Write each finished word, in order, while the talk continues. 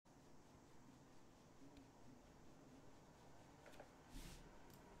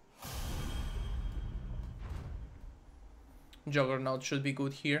Juggernaut should be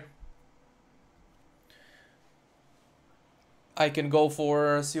good here. I can go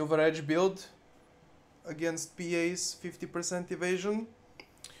for Silver Edge build against PA's 50% evasion.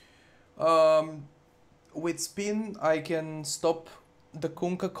 With spin, I can stop the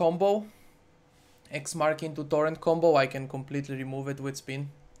Kunkka combo. X-Mark into Torrent combo, I can completely remove it with spin.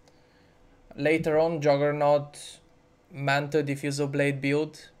 Later on, Juggernaut, Manta Diffusal Blade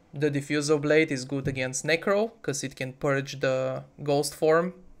build. The Diffusal Blade is good against Necro, because it can purge the ghost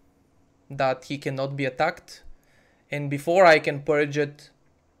form that he cannot be attacked. And before I can purge it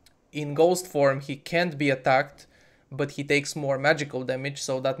in ghost form, he can't be attacked, but he takes more magical damage,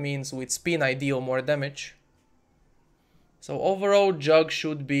 so that means with spin I deal more damage. So overall, Jug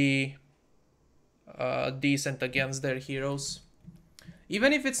should be decent against their heroes.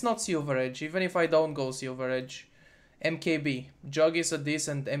 Even if it's not Silver Edge, even if I don't go Silver Edge, MKB. Jug is a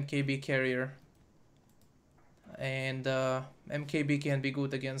decent MKB carrier. And MKB can be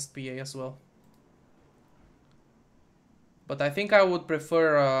good against PA as well. But I think I would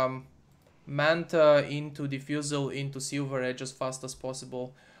prefer Manta into Diffusal into Silver Edge as fast as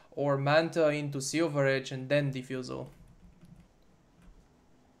possible. Or Manta into Silver Edge and then Diffusal.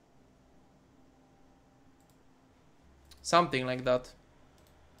 Something like that.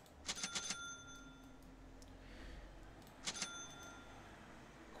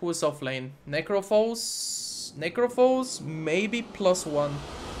 Who's off lane? Necrophos? Necrophos? Maybe +1.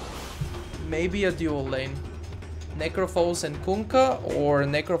 Maybe a dual lane. Necrophos and Kunkka or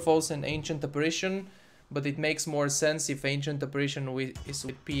Necrophos and Ancient Apparition. But it makes more sense if Ancient Apparition is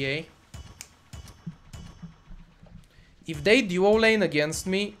with PA. If they dual lane against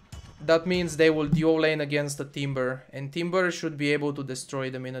me, that means they will dual lane against the Timber. And Timber should be able to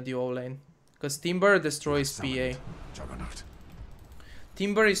destroy them in a dual lane. Because Timber destroys PA. Juggernaut.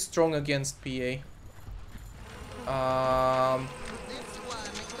 Timber is strong against PA.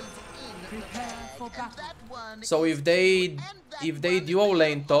 So if they dual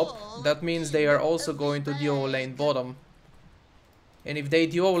lane top, that means they are also going to dual lane bottom. And if they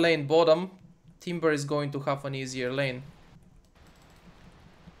dual lane bottom, Timber is going to have an easier lane.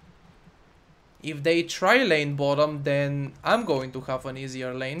 If they try lane bottom, then I'm going to have an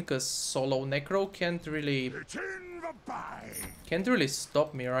easier lane, because solo Necro can't really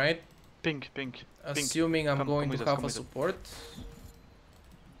stop me, right? Pink. Assuming I'm going to have a support.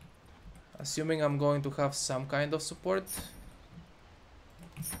 Assuming I'm going to have some kind of support.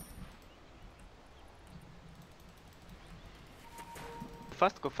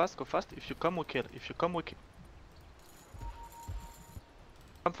 Go fast. If you come, we kill. Come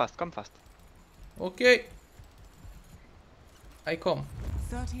fast. Okay. I come.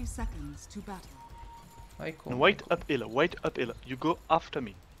 30 seconds to battle. I come. Wait up hill. You go after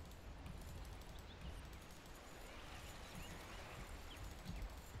me.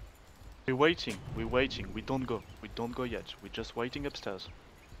 We're waiting. We don't go yet. We're just waiting upstairs.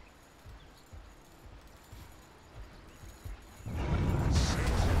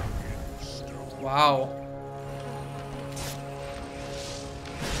 Wow.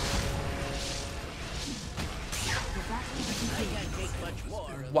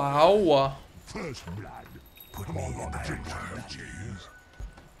 Wow. First blood. Put me in the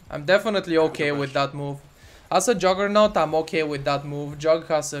I'm definitely okay with that move. As a Juggernaut, I'm okay with that move. Jug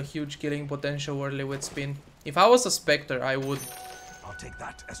has a huge killing potential early with spin. If I was a Spectre, I would... I'll take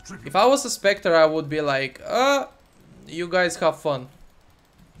that as tribute. If I was a Spectre, I would be like, you guys have fun.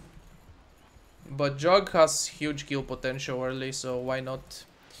 But Jug has huge kill potential early, so why not?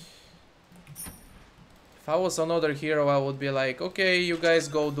 If I was another hero, I would be like, okay, you guys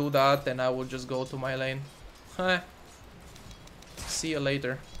go do that, and I would just go to my lane. See you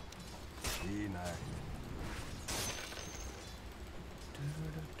later.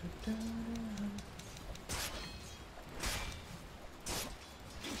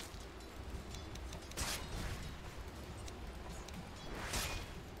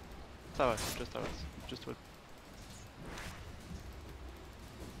 Just wait.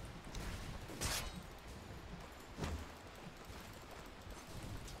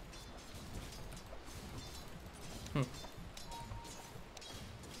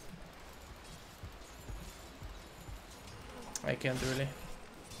 I can't really.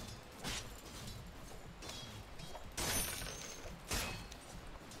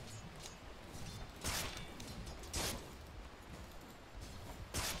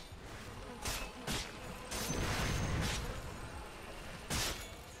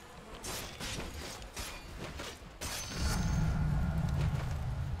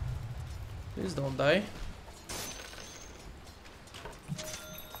 Please don't die.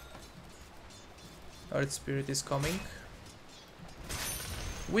 Earth Spirit is coming.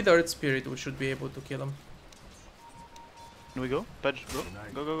 With Earth Spirit we should be able to kill him. Can we go? Pudge, go.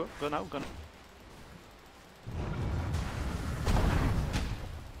 Go, go, go. Go now, go now.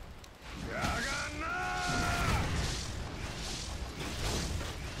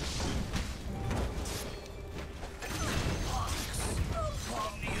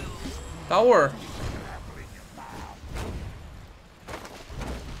 Tower!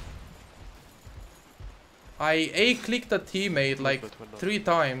 I A-clicked a teammate like 3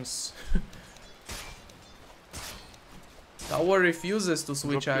 times. Tower refuses to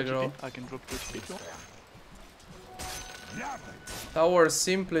switch aggro. I can drop your speed. Tower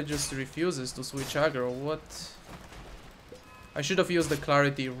simply just refuses to switch aggro. What? I should have used the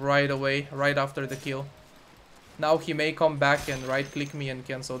clarity right away, right after the kill. Now he may come back and right click me and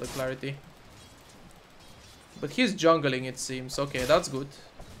cancel the clarity. But he's jungling, it seems. Okay, that's good.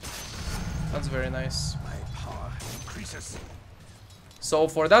 That's very nice. So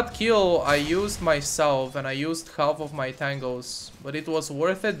for that kill I used myself and I used half of my tangos. But it was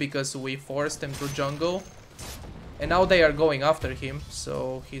worth it because we forced him to jungle. And now they are going after him,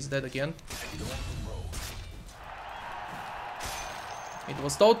 so he's dead again. It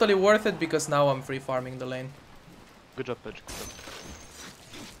was totally worth it because now I'm free farming the lane. Good job, Pudge. Good job.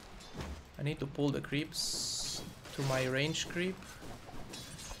 I need to pull the creeps to my range creep.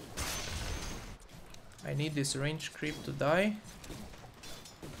 I need this range creep to die.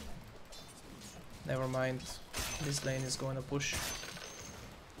 Never mind. This lane is going to push.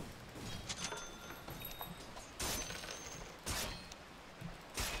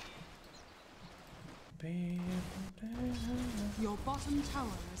 Your bottom tower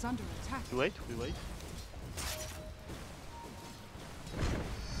is under attack. We wait, we wait.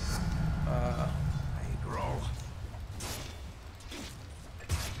 I grow.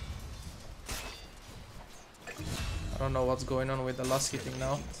 I don't know what's going on with the last hitting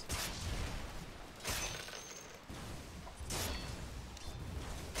now.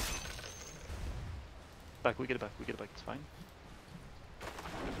 Back, we get it back, we get it back, it's fine.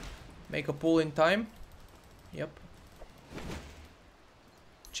 Make a pull in time. Yep.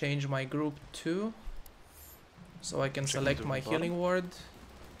 Change my group too. So I can select my healing ward.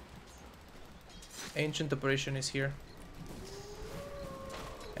 Ancient Apparition is here.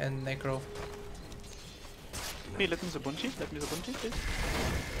 And Necro. Hey, let me the Bunchi, please.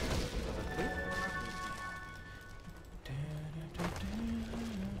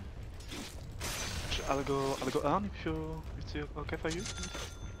 I'll go on if it's okay for you.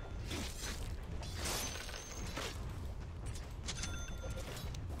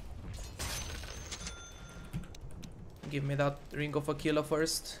 Give me that Ring of Aquila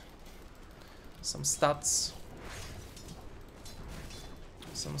first. Some stats.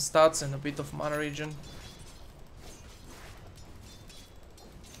 Some stats and a bit of mana regen.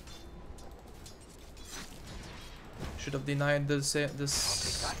 Should have denied this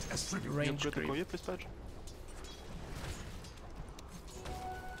range creep. Please, Pudge.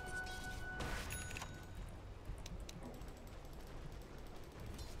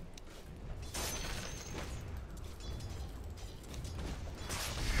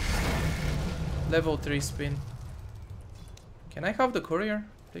 Level 3 spin. Can I have the courier,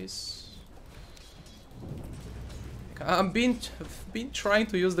 please? I've been trying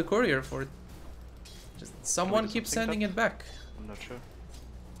to use the courier for. Just someone keeps sending it back. I'm not sure.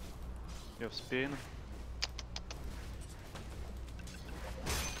 You have spin.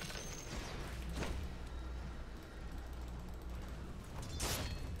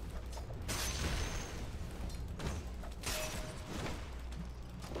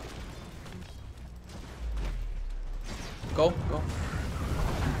 Go.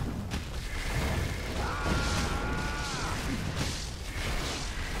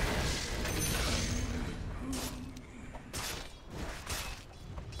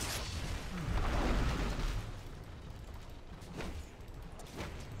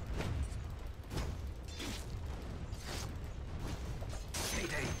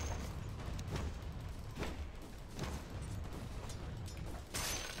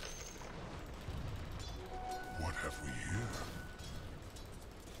 What have we here?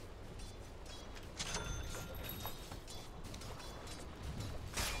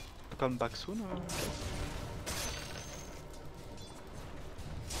 Come back soon or?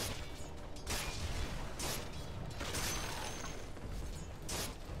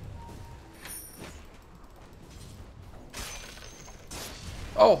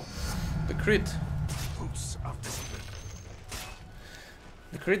 Oh, the crit. Boots of discipline.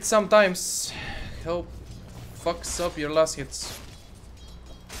 The crit sometimes fucks up your last hits.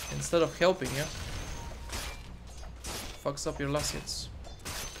 Instead of helping you, fucks up your last hits.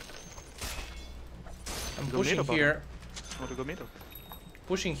 I'm Go pushing middle, here. Want to go middle?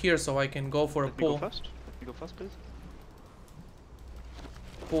 Pushing here so I can go for a Let me go pull. first. Let me go first, please.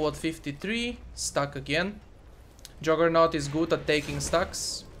 Pull at 53. Stack again. Juggernaut is good at taking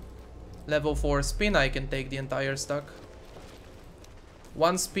stacks. Level 4 spin, I can take the entire stack.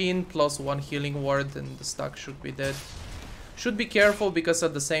 1 spin plus 1 healing ward and the stack should be dead. Should be careful because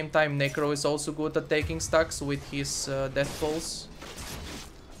at the same time Necro is also good at taking stacks with his death pulse.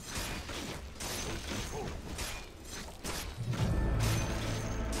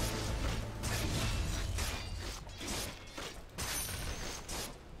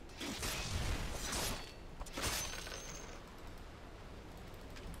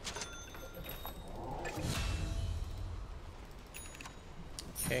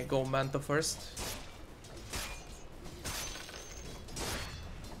 Okay, go Manta first.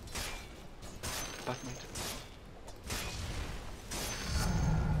 Back mid.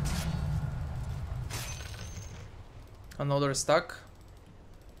 Another stack.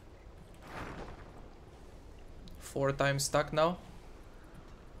 4 times stack now.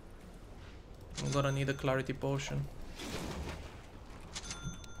 I'm gonna need a clarity potion.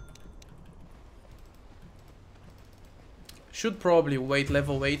 Should probably wait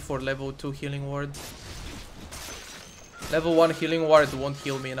level 8 for level 2 healing ward. Level 1 healing ward won't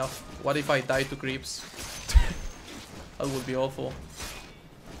heal me enough. What if I die to creeps? That would be awful.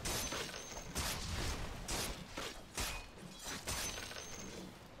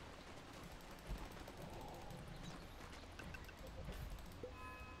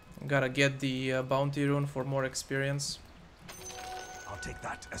 Gotta get the bounty rune for more experience. I'll take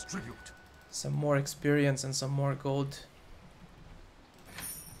that as tribute. Some more experience and some more gold.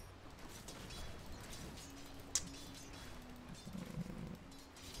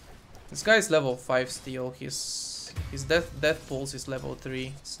 This guy is level 5 still. His death pulse is level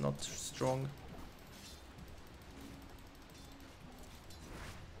 3. It's not strong.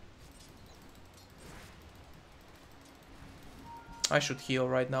 I should heal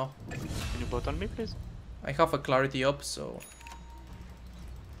right now. Can you bot on me, please? I have a clarity up, so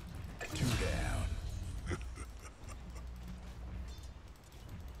 2 down.3 down.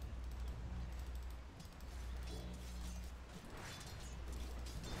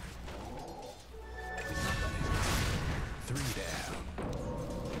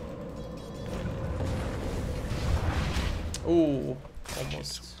 ooh,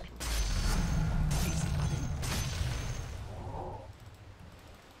 almost.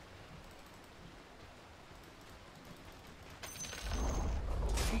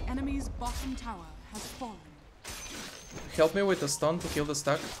 The enemy's bottom tower has fallen. Help me with the stun to kill the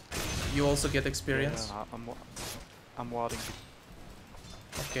stack. You also get experience. Yeah, I'm warding.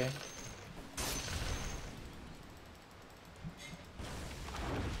 Okay.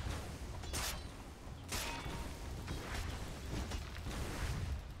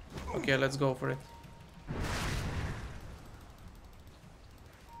 Okay, let's go for it.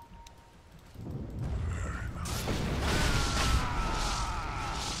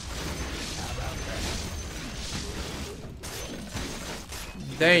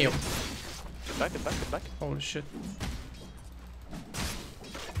 Damn. Get back, get back, get back. Holy shit.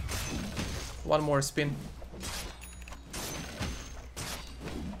 One more spin.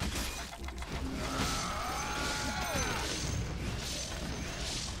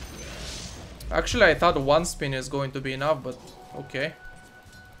 Actually, I thought one spin is going to be enough, but okay.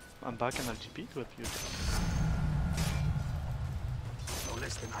 I'm back in LGP to help you. No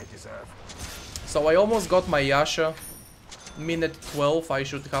less than I deserve. So I almost got my Yasha. Minute 12, I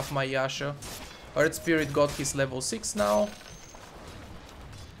should have my Yasha. Earth Spirit got his level 6 now.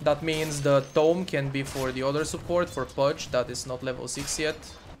 That means the Tome can be for the other support, for Pudge, that is not level 6 yet.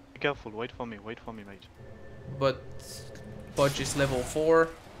 Be careful, wait for me, mate. But Pudge is level 4.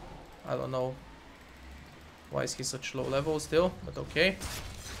 I don't know why is he such low level still, but okay.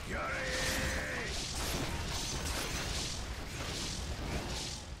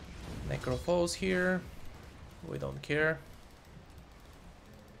 Necrophos here. We don't care.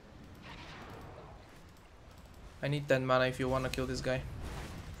 I need 10 mana if you wanna kill this guy.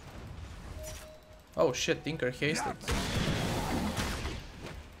 Oh shit, Tinker hasted.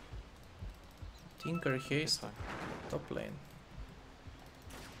 Tinker haste. Top lane.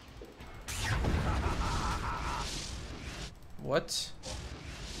 What?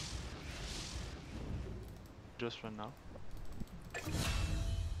 Just run now.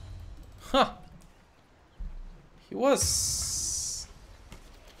 Huh. He was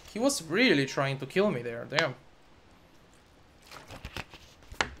really trying to kill me there, damn.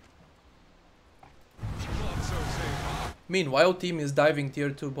 Meanwhile, team is diving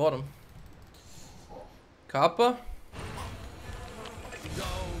tier 2 bottom. Kappa. Down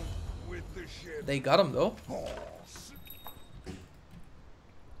with the ship. They got him though.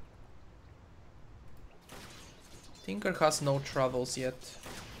 Tinker has no travels yet.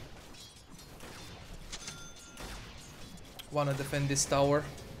 Wanna defend this tower.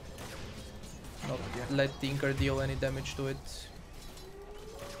 Not let Tinker deal any damage to it.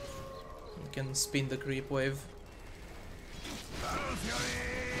 You can spin the creep wave.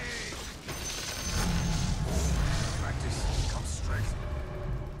 Practice comes strength.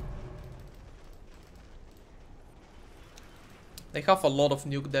 They have a lot of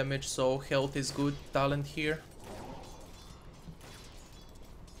nuke damage, so health is good talent here.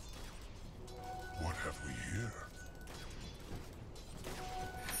 What have we here?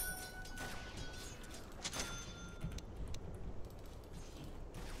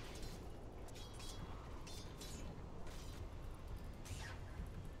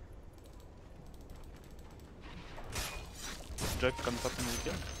 Jack comes up in the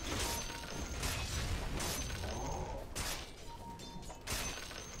game.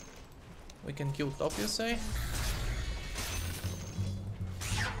 We can kill top, you say?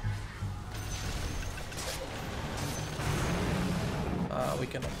 We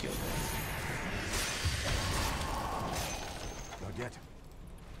cannot kill them. Not yet.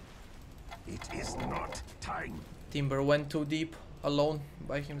 It is not time. Timber went too deep, alone,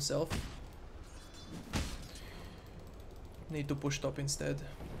 by himself. Need to push top instead.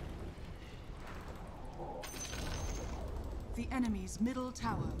 The enemy's middle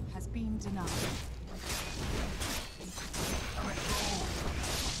tower has been denied.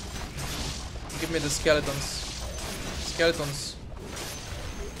 Give me the skeletons. Skeletons.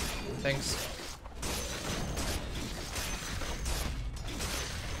 Thanks.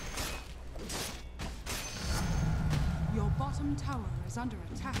 Your bottom tower is under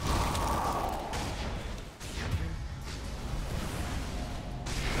attack.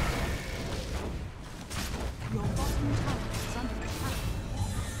 Your bottom tower is under attack.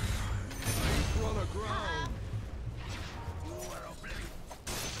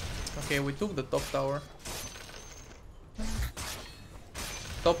 Okay, we took the top tower.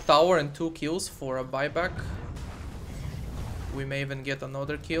 Top tower and 2 kills for a buyback. We may even get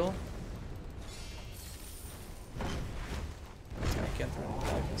another kill. I can't really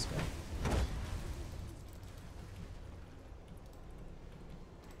dive this guy.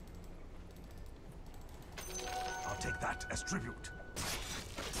 I'll take that as tribute.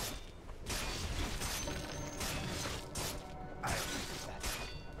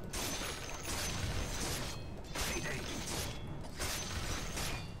 Payday.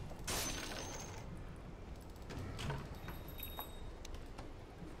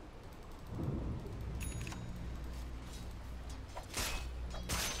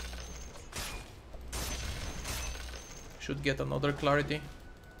 Should get another clarity.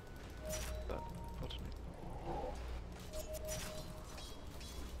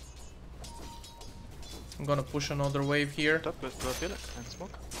 I'm gonna push another wave here. Top, let's do a pillar and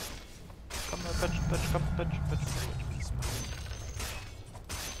smoke. Come, touch, come, touch.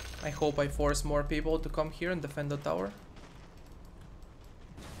 I hope I force more people to come here and defend the tower.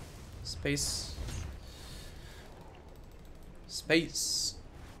 Space. Space.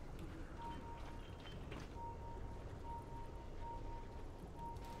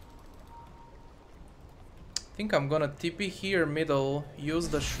 I think I'm gonna TP here middle, use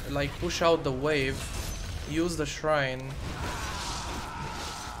the like push out the wave, use the shrine.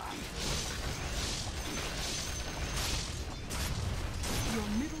 Your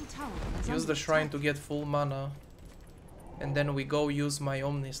middle tower is Use under the shrine attack. to get full mana. And then we go use my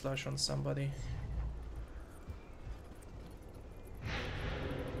Omni Slash on somebody.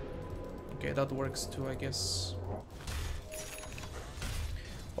 Okay, that works too, I guess.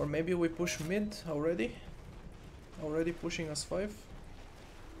 Or maybe we push mid already? Already pushing us 5.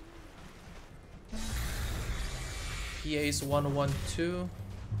 EA is 1-1-2.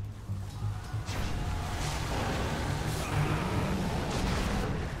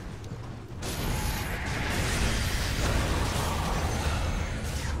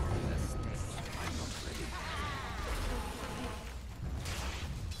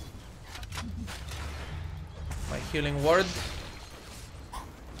 My healing ward.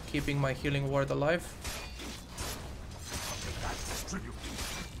 Keeping my healing ward alive. Tribute.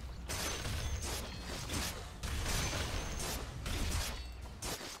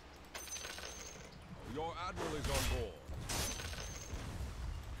 Your admiral is on board.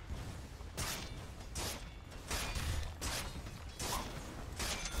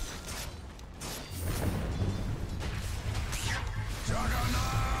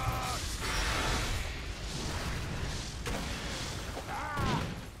 Juggernaut!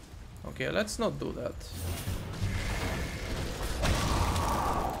 Okay, let's not do that.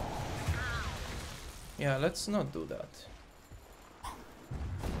 Yeah, let's not do that.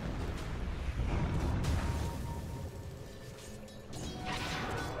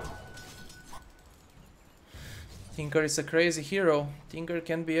 Tinker is a crazy hero. Tinker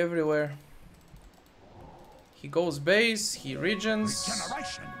can be everywhere. He goes base, he regens,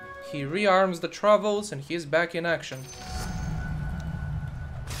 he rearms the travels, and he's back in action.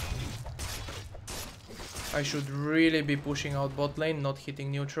 I should really be pushing out bot lane, not hitting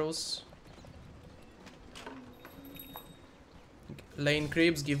neutrals. Lane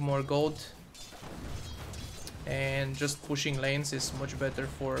creeps give more gold. And just pushing lanes is much better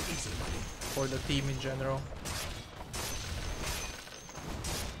for the team in general.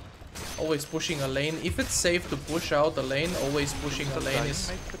 Always pushing a lane. If it's safe to push out a lane, always pushing a lane is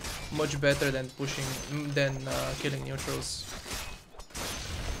much better than killing neutrals.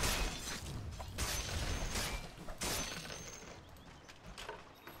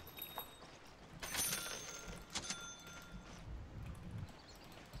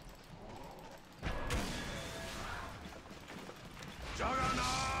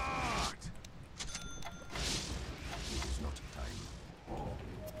 Juggernaut! It's not time.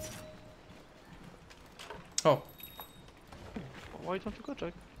 Oh. Why don't you go,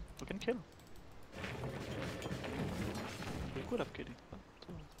 Jack? We can kill. We could have killed him.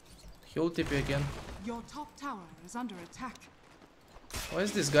 He'll TP again. Your top tower is under attack. Why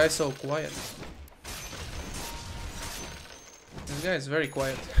is this guy so quiet? This guy is very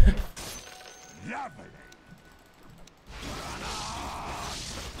quiet.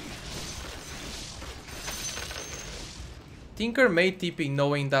 Tinker may TP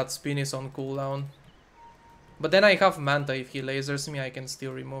knowing that spin is on cooldown. But then I have Manta. If he lasers me, I can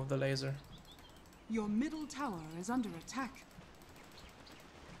still remove the laser. Your middle tower is under attack.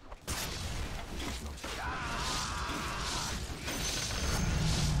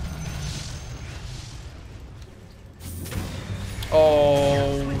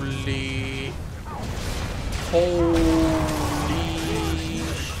 Holy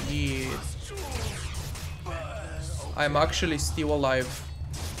shit. I'm actually still alive.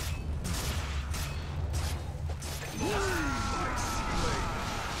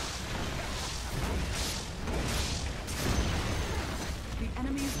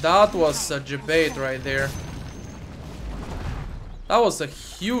 That was such a bait right there. That was a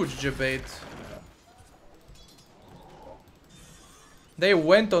huge debate. They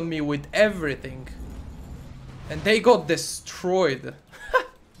went on me with everything. And they got destroyed.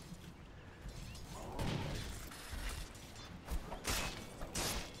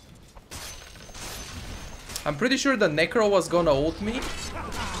 I'm pretty sure the Necro was gonna ult me.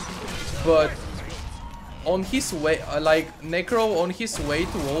 But on his way, Necro on his way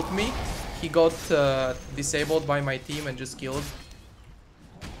to ult me, he got disabled by my team and just killed.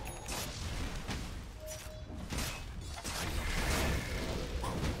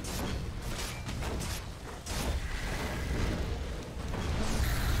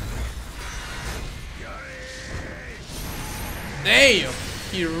 Damn!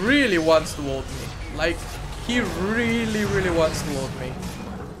 He really wants to ult me. Like, he really wants to ult me.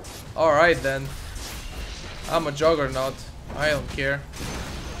 Alright then. I'm a Juggernaut. I don't care.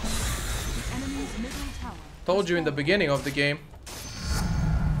 Told you in the beginning of the game.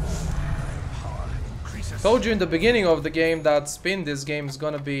 Told you in the beginning of the game that spin this game is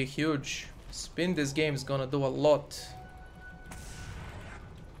gonna be huge. Spin this game is gonna do a lot.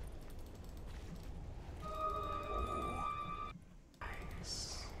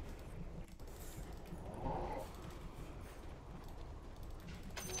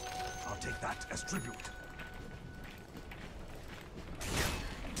 I'll take that as tribute.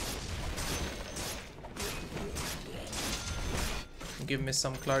 Give me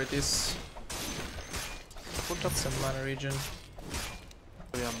some clarities. Put up some mana regen.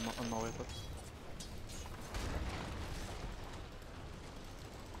 I'm on my way, but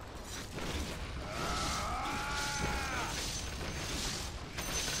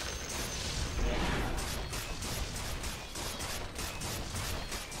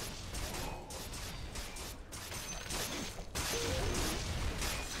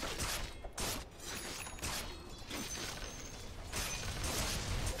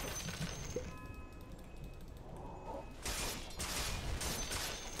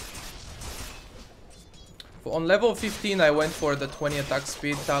on level 15 I went for the 20 attack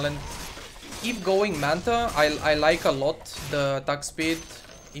speed talent. If going Manta, I like a lot the attack speed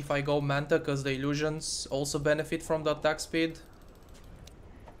if I go Manta, because the illusions also benefit from the attack speed.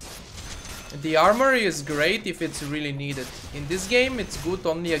 The armor is great if it's really needed. In this game, it's good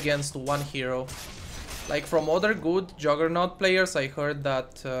only against one hero. Like from other good Juggernaut players, I heard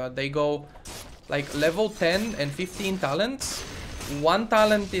that they go like level 10 and 15 talents. One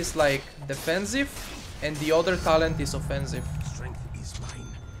talent is like defensive and the other talent is offensive. Strength is mine.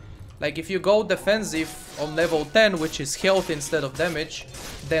 Like if you go defensive on level 10, which is health instead of damage,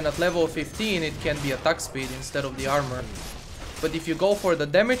 then at level 15 it can be attack speed instead of the armor. But if you go for the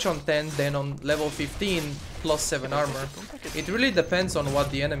damage on 10, then on level 15 plus 7 armor. It really depends on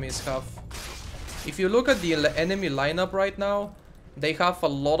what the enemies have. If you look at the enemy lineup right now, they have a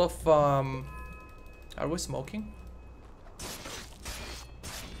lot of... Are we smoking?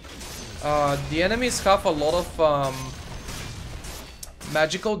 The enemies have a lot of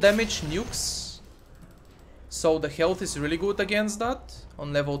magical damage nukes. So the health is really good against that.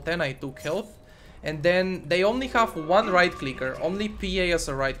 On level 10 I took health. And then they only have one right clicker, only PA as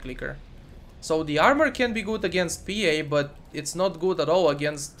a right clicker. So the armor can be good against PA, but it's not good at all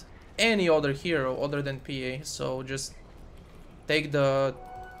against any other hero other than PA. So just take the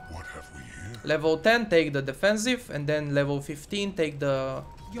What have we here? level 10, take the defensive, and then level 15 take the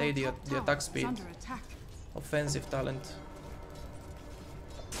attack speed, Under attack. offensive talent.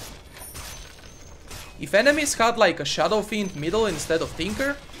 If enemies had like a Shadow Fiend middle instead of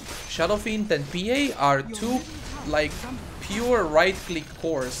Tinker, Shadow Fiend and PA are two like pure right click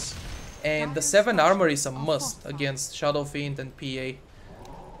cores, and the 7 armor is a must against Shadow Fiend and PA.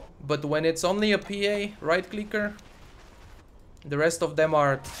 But when it's only a PA right clicker, the rest of them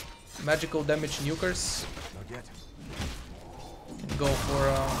are magical damage nukers. Not yet.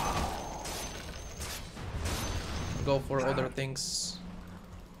 Go for other things.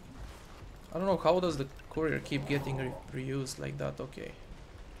 I don't know, how does the courier keep getting reused like that? Okay.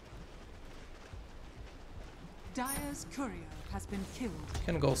 Dire's courier has been killed.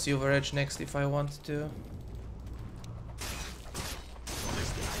 Can go Silver Edge next if I want to. Your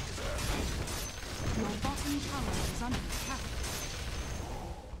bottom tower is under attack.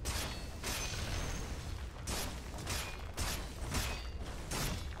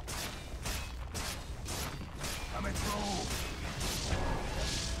 Coming through.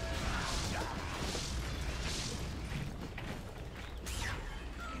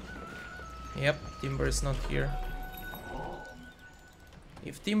 Yep, Timber is not here.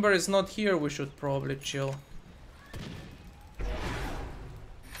 If Timber is not here, we should probably chill.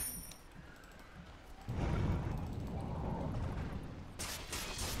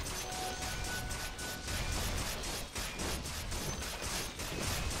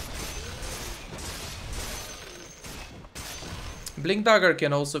 Blink Dagger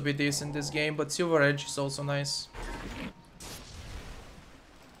can also be decent in this game, but Silver Edge is also nice.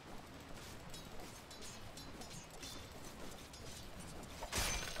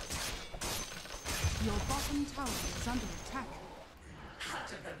 Your bottom tower is under attack.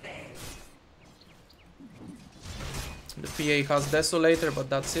 The PA has Desolator, but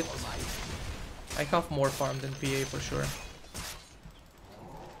that's it. I have more farm than PA for sure.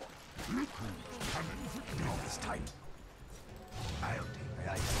 Not this time. I'll take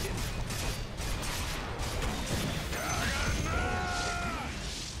my eyes in.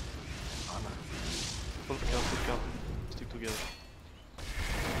 Full careful. Stick together.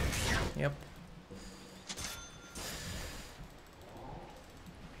 Yep.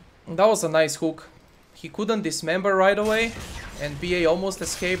 That was a nice hook. He couldn't dismember right away, and PA almost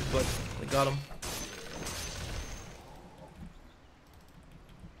escaped, but we got him.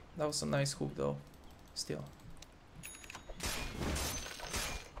 That was a nice hook though, still.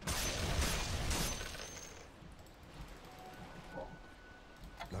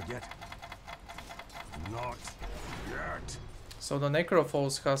 Not yet. Not yet. So the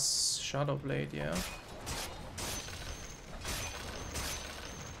Necrophos has Shadow Blade, yeah.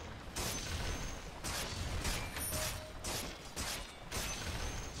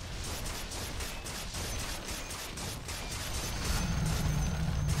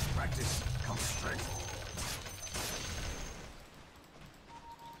 Practice comes strength.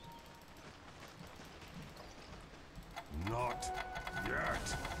 Not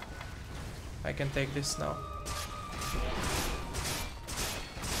yet. I can take this now.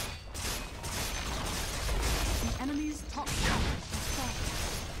 The enemy's top tower has fallen.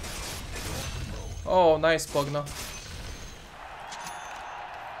 Oh, nice Pugna.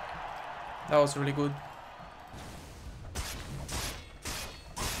 That was really good.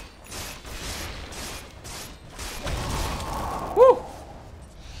 Woo!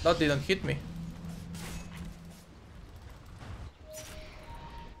 That didn't hit me.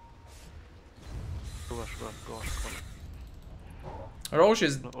 Go rush. Roche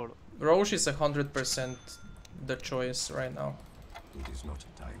is No, all. Roche is 100% the choice right now. It is not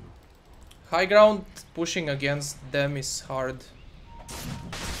time. High ground pushing against them is hard. I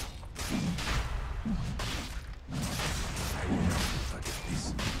will not forget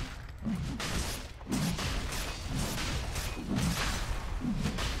this.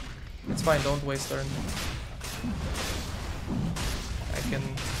 It's fine, don't waste turn. I can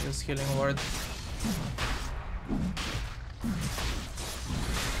use healing word.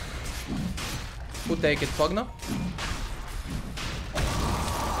 Who take it, Pugna?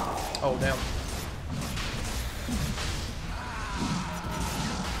 Oh damn.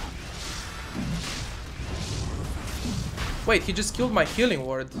 Wait, he just killed my healing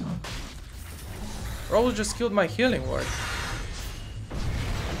ward. Rose just killed my healing ward.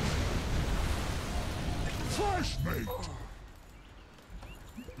 Fresh mate.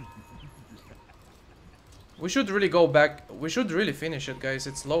 We should really go back. We should really finish it, guys.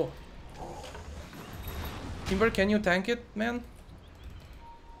 It's low. Timber, can you tank it, man?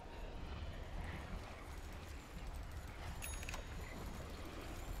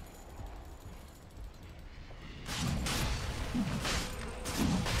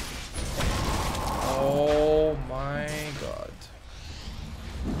 Oh my god.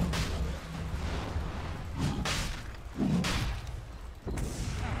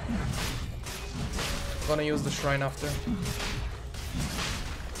 Gonna use the shrine after.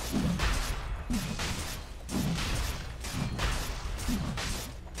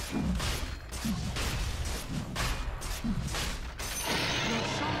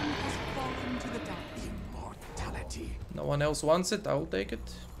 No one else wants it, I will take it.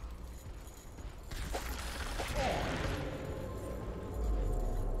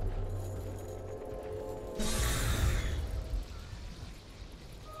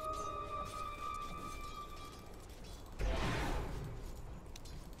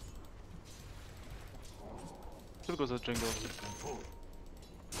 Still goes at jungle.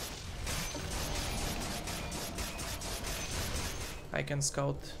 I can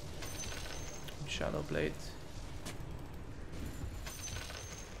scout Shadow Blade.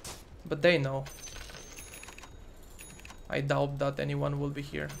 But they know. I doubt that anyone will be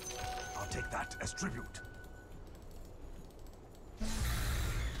here. I'll take that as tribute.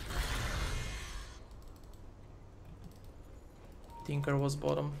 Tinker was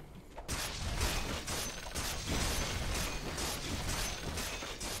bottom.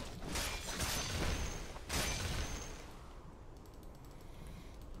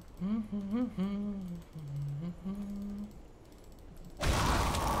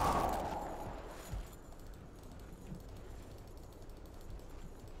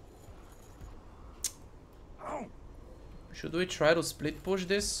 Should we try to split push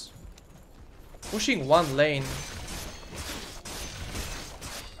this? Pushing one lane.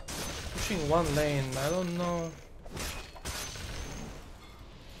 Pushing one lane, I don't know.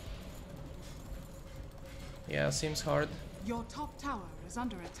 Yeah, seems hard. Your top tower is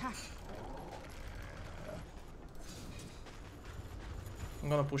under attack. I'm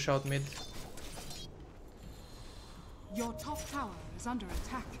gonna push out mid. Your top tower is under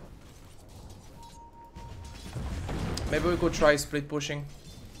attack. Maybe we could try split pushing.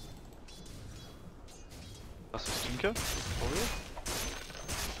 Versus Tinker? For real?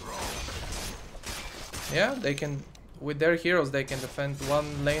 Yeah, they can, with their heroes, they can defend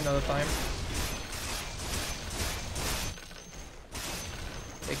one lane at a time.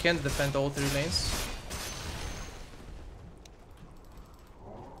 They can't defend all three lanes.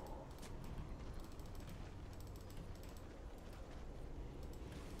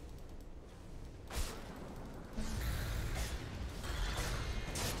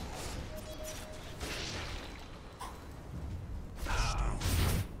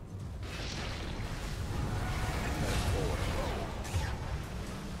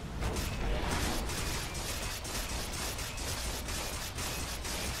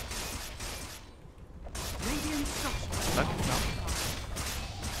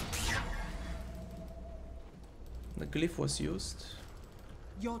 The glyph was used.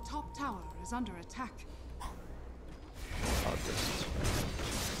 Your top tower is under attack. I'll just...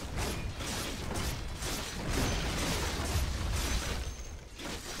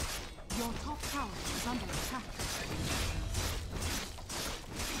 Your top tower is under attack.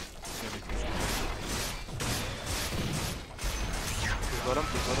 Bottom,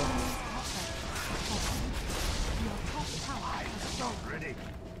 bottom. Your top tower is fallen. Ready.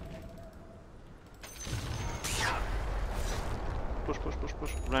 Push, push, push,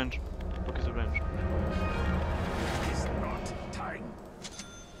 push. Range. Look at the range. It is not time.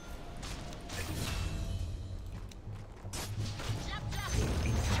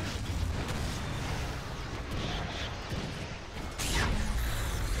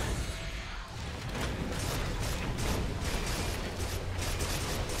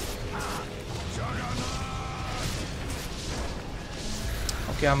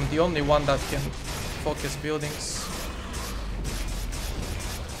 Okay, I'm the only one that can focus buildings.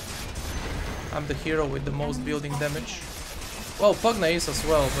 I'm the hero with the most building damage. Well, Pugna is as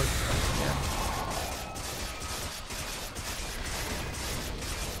well, but yeah.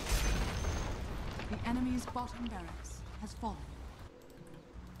 The enemy's bottom barracks has fallen.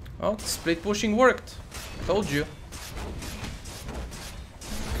 Oh, split pushing worked. Told you.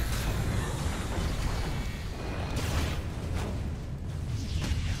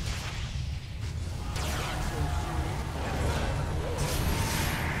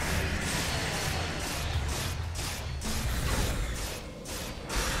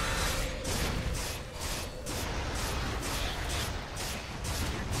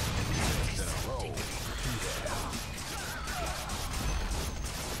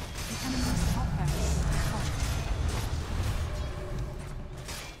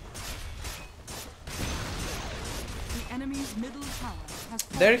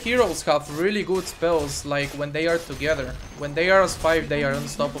 Their heroes have really good spells, like when they are together. When they are as 5, they are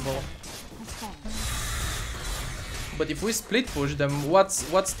unstoppable. But if we split push them,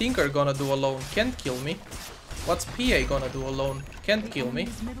 what's Tinker gonna do alone? Can't kill me. What's PA gonna do alone? Can't kill me.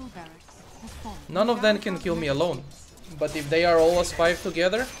 None of them can kill me alone. But if they are all as 5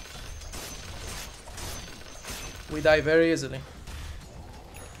 together, we die very easily.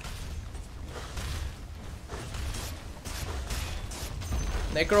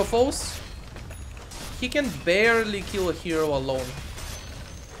 Necrophos? He can barely kill a hero alone.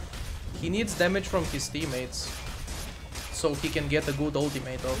 He needs damage from his teammates, so he can get a good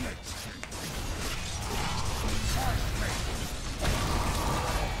ultimate off.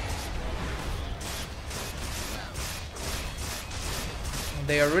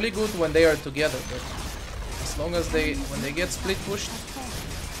 They are really good when they are together, but as long as when they get split pushed,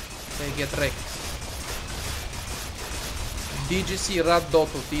 they get wrecked. DGC Rat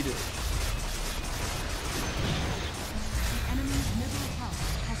Dota did it.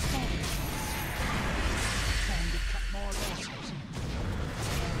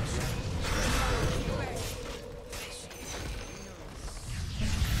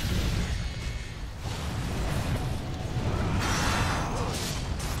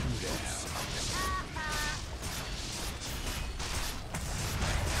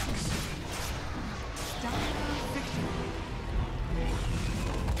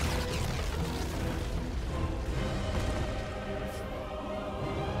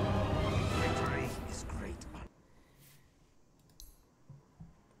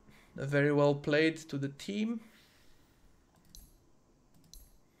 Very well played to the team.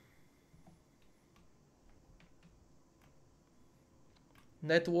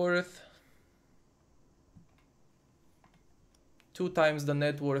 Net worth. 2 times the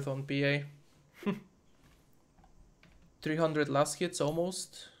net worth on PA. 300 last hits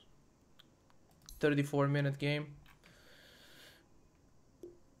almost. 34-minute game.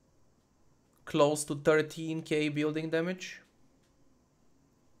 Close to 13k building damage.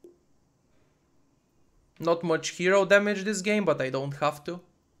 Not much hero damage this game, but I don't have to.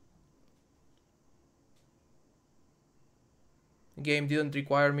 The game didn't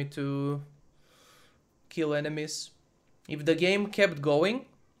require me to kill enemies. If the game kept going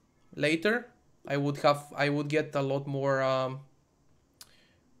later, I would get a lot more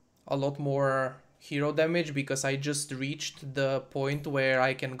hero damage, because I just reached the point where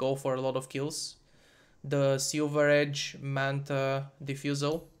I can go for a lot of kills. The Silver Edge Manta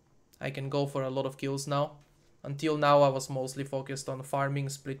Diffusal. I can go for a lot of kills now. Until now I was mostly focused on farming,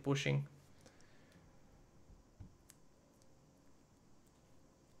 split pushing.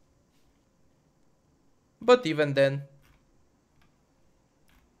 But even then,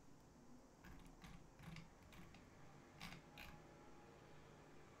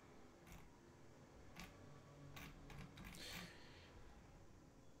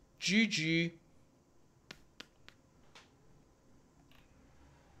 GG.